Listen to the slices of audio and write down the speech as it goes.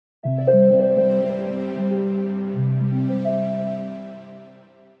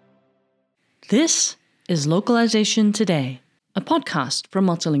This is Localization Today, a podcast from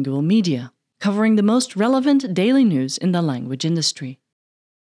Multilingual Media, covering the most relevant daily news in the language industry.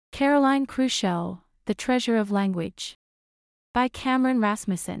 Crushell, The Treasure of Language. By Cameron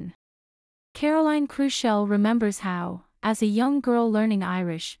Rasmussen. Caroline Crushell remembers how, as a young girl learning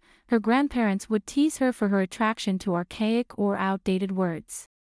Irish, her grandparents would tease her for her attraction to archaic or outdated words.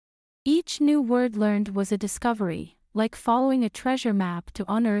 Each new word learned was a discovery, like following a treasure map to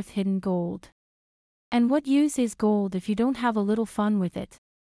unearth hidden gold. And what use is gold if you don't have a little fun with it?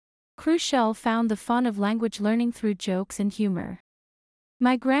 Crushell found the fun of language learning through jokes and humor.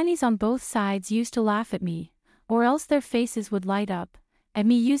 My grannies on both sides used to laugh at me, or else their faces would light up, at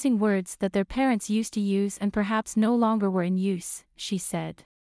me using words that their parents used to use and perhaps no longer were in use, she said.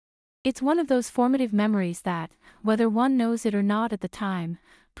 It's one of those formative memories that, whether one knows it or not at the time,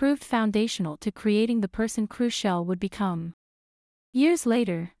 proved foundational to creating the person Crushell would become. Years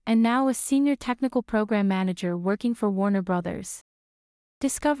later, and now a senior technical program manager working for Warner Brothers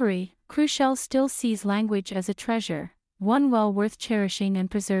Discovery, Crushell still sees language as a treasure, one well worth cherishing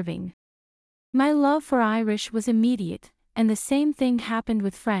and preserving. My love for Irish was immediate, and the same thing happened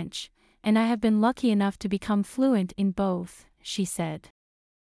with French, and I have been lucky enough to become fluent in both, she said.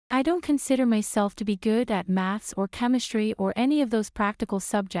 I don't consider myself to be good at maths or chemistry or any of those practical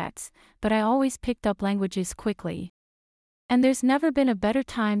subjects, but I always picked up languages quickly. And there's never been a better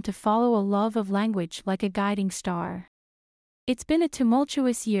time to follow a love of language like a guiding star. It's been a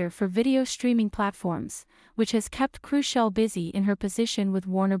tumultuous year for video streaming platforms, which has kept Crushell busy in her position with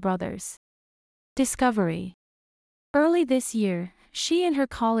Warner Brothers Discovery. Early this year, she and her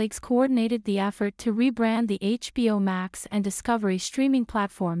colleagues coordinated the effort to rebrand the HBO Max and Discovery streaming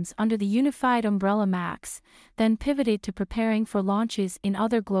platforms under the unified umbrella Max, then pivoted to preparing for launches in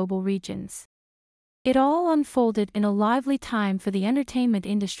other global regions. It all unfolded in a lively time for the entertainment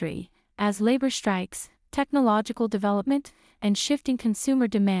industry, as labor strikes, technological development, and shifting consumer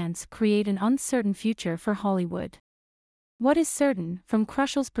demands create an uncertain future for Hollywood. What is certain, from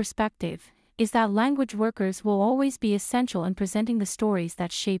Crushell's perspective, is that language workers will always be essential in presenting the stories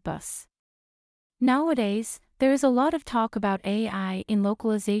that shape us. Nowadays, there is a lot of talk about AI in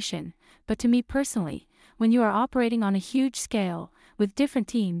localization, but to me personally, when you are operating on a huge scale, with different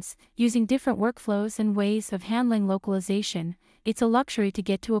teams, using different workflows and ways of handling localization, it's a luxury to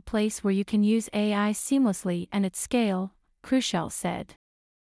get to a place where you can use AI seamlessly and at scale, Crushell said.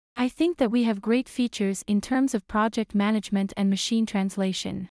 I think that we have great features in terms of project management and machine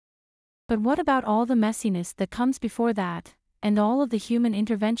translation. But what about all the messiness that comes before that, and all of the human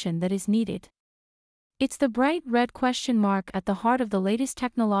intervention that is needed? It's the bright red question mark at the heart of the latest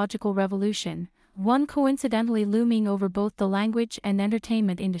technological revolution, one coincidentally looming over both the language and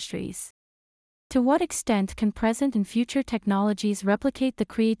entertainment industries. To what extent can present and future technologies replicate the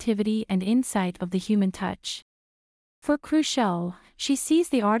creativity and insight of the human touch? For Crushell, she sees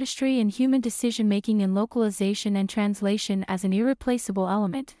the artistry and human decision-making in localization and translation as an irreplaceable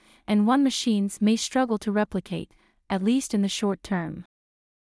element, and one machines may struggle to replicate, at least in the short term.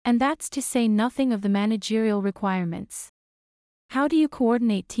 And that's to say nothing of the managerial requirements. How do you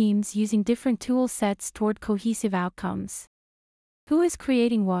coordinate teams using different tool sets toward cohesive outcomes? Who is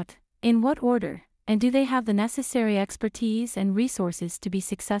creating what, in what order, and do they have the necessary expertise and resources to be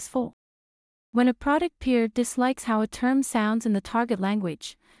successful? When a product peer dislikes how a term sounds in the target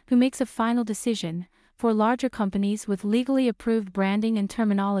language, who makes a final decision? For larger companies with legally approved branding and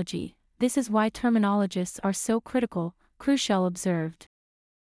terminology, this is why terminologists are so critical, Crushell observed.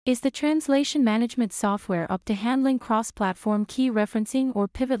 Is the translation management software up to handling cross-platform key referencing or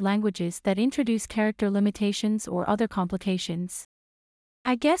pivot languages that introduce character limitations or other complications?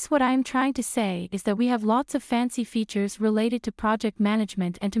 I guess what I am trying to say is that we have lots of fancy features related to project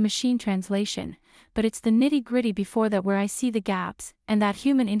management and to machine translation, but it's the nitty-gritty before that where I see the gaps, and that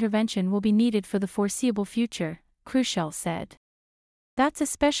human intervention will be needed for the foreseeable future, Crushell said. That's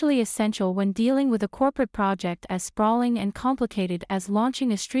especially essential when dealing with a corporate project as sprawling and complicated as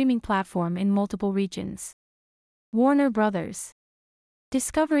launching a streaming platform in multiple regions. Warner Brothers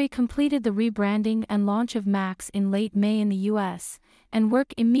Discovery completed the rebranding and launch of Max in late May in the US, and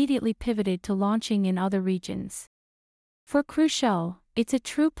work immediately pivoted to launching in other regions. For Crushell, it's a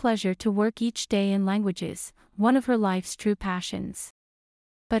true pleasure to work each day in languages, one of her life's true passions.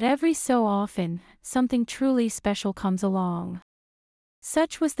 But every so often, something truly special comes along.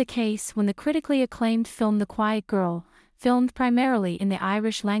 Such was the case when the critically acclaimed film The Quiet Girl, filmed primarily in the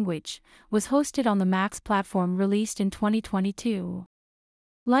Irish language, was hosted on the Max platform released in 2022.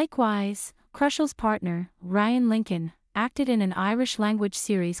 Likewise, Crushell's partner, Ryan Lincoln, acted in an Irish language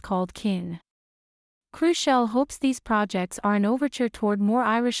series called Kin. Crushell hopes these projects are an overture toward more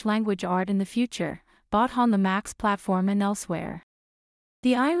Irish language art in the future, both on the Max platform and elsewhere.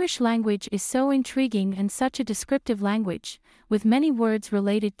 The Irish language is so intriguing and such a descriptive language, with many words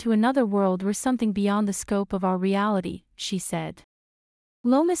related to another world or something beyond the scope of our reality, she said.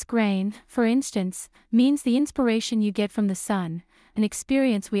 Lomas grain, for instance, means the inspiration you get from the sun, an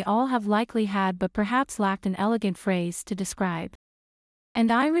experience we all have likely had but perhaps lacked an elegant phrase to describe. And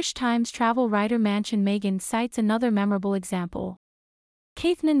Irish Times travel writer Mansion Megan cites another memorable example.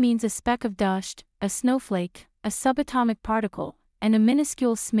 Caithnan means a speck of dust, a snowflake, a subatomic particle, and a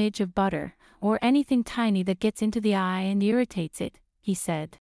minuscule smidge of butter, or anything tiny that gets into the eye and irritates it, he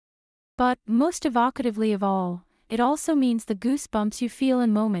said. But, most evocatively of all, it also means the goosebumps you feel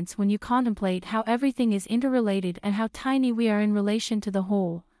in moments when you contemplate how everything is interrelated and how tiny we are in relation to the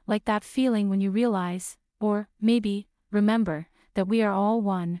whole, like that feeling when you realize, or, maybe, remember, that we are all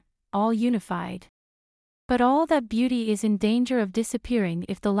one, all unified. But all that beauty is in danger of disappearing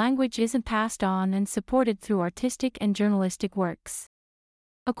if the language isn't passed on and supported through artistic and journalistic works.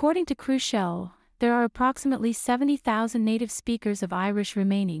 According to Crushell, there are approximately 70,000 native speakers of Irish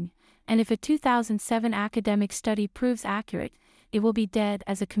remaining, and if a 2007 academic study proves accurate, it will be dead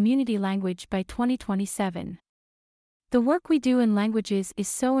as a community language by 2027. The work we do in languages is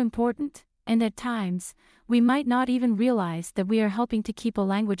so important, and at times, we might not even realize that we are helping to keep a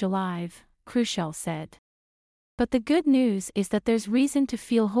language alive, Crushell said. But the good news is that there's reason to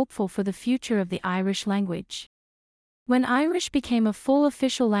feel hopeful for the future of the Irish language. When Irish became a full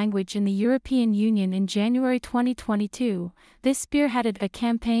official language in the European Union in January 2022, this spearheaded a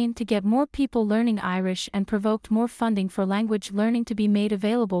campaign to get more people learning Irish and provoked more funding for language learning to be made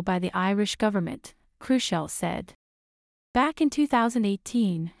available by the Irish government, Crushell said. Back in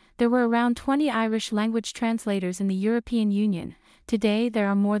 2018, there were around 20 Irish language translators in the European Union. Today there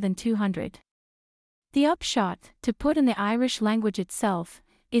are more than 200. The upshot, to put in the Irish language itself,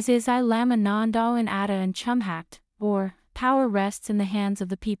 is I lama nandao in ada and chumhacht, or, power rests in the hands of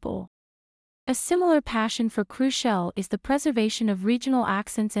the people. A similar passion for Crushell is the preservation of regional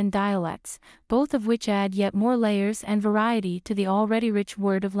accents and dialects, both of which add yet more layers and variety to the already rich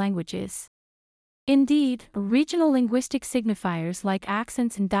world of languages. Indeed, regional linguistic signifiers like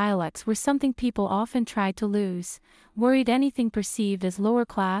accents and dialects were something people often tried to lose, worried anything perceived as lower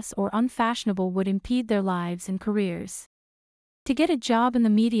class or unfashionable would impede their lives and careers. To get a job in the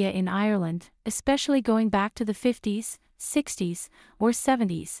media in Ireland, especially going back to the 50s, 60s, or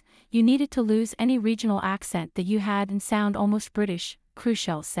 70s, you needed to lose any regional accent that you had and sound almost British,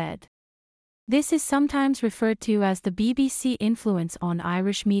 Crushell said. This is sometimes referred to as the BBC influence on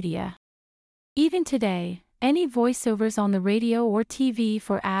Irish media. Even today, any voiceovers on the radio or TV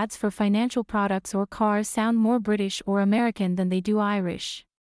for ads for financial products or cars sound more British or American than they do Irish.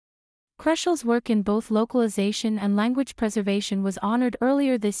 Crushell's work in both localization and language preservation was honored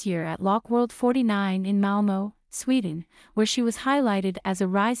earlier this year at Lockworld 49 in Malmö, Sweden, where she was highlighted as a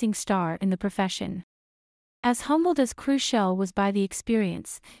rising star in the profession. As humbled as Crushell was by the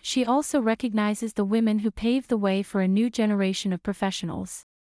experience, she also recognizes the women who paved the way for a new generation of professionals.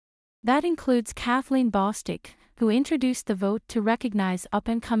 That includes Kathleen Bostick, who introduced the vote to recognize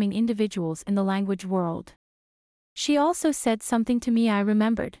up-and-coming individuals in the language world. She also said something to me I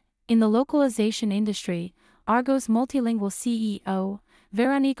remembered. In the localization industry, Argo's multilingual CEO,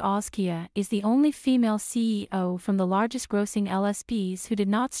 Veronique Ozkia, is the only female CEO from the largest grossing LSPs who did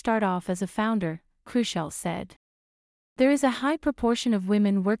not start off as a founder, Crushell said. There is a high proportion of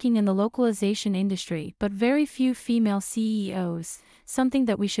women working in the localization industry but very few female CEOs, something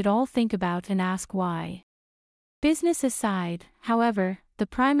that we should all think about and ask why. Business aside, however, the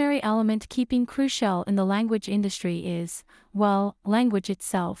primary element keeping Crushell in the language industry is, well, language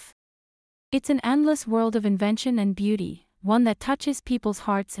itself. It's an endless world of invention and beauty, one that touches people's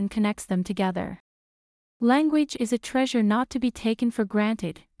hearts and connects them together. Language is a treasure not to be taken for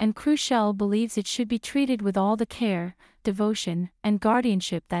granted, and Crushell believes it should be treated with all the care, devotion, and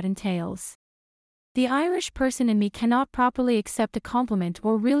guardianship that entails. The Irish person in me cannot properly accept a compliment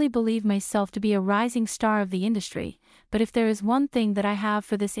or really believe myself to be a rising star of the industry, but if there is one thing that I have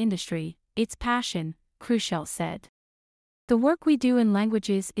for this industry, it's passion, Crushell said. The work we do in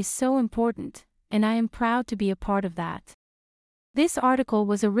languages is so important, and I am proud to be a part of that. This article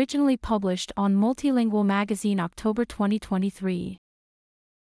was originally published on Multilingual Magazine October 2023.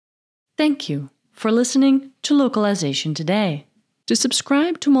 Thank you for listening to Localization Today. To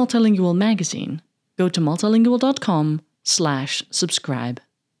subscribe to Multilingual Magazine, go to multilingual.com/subscribe.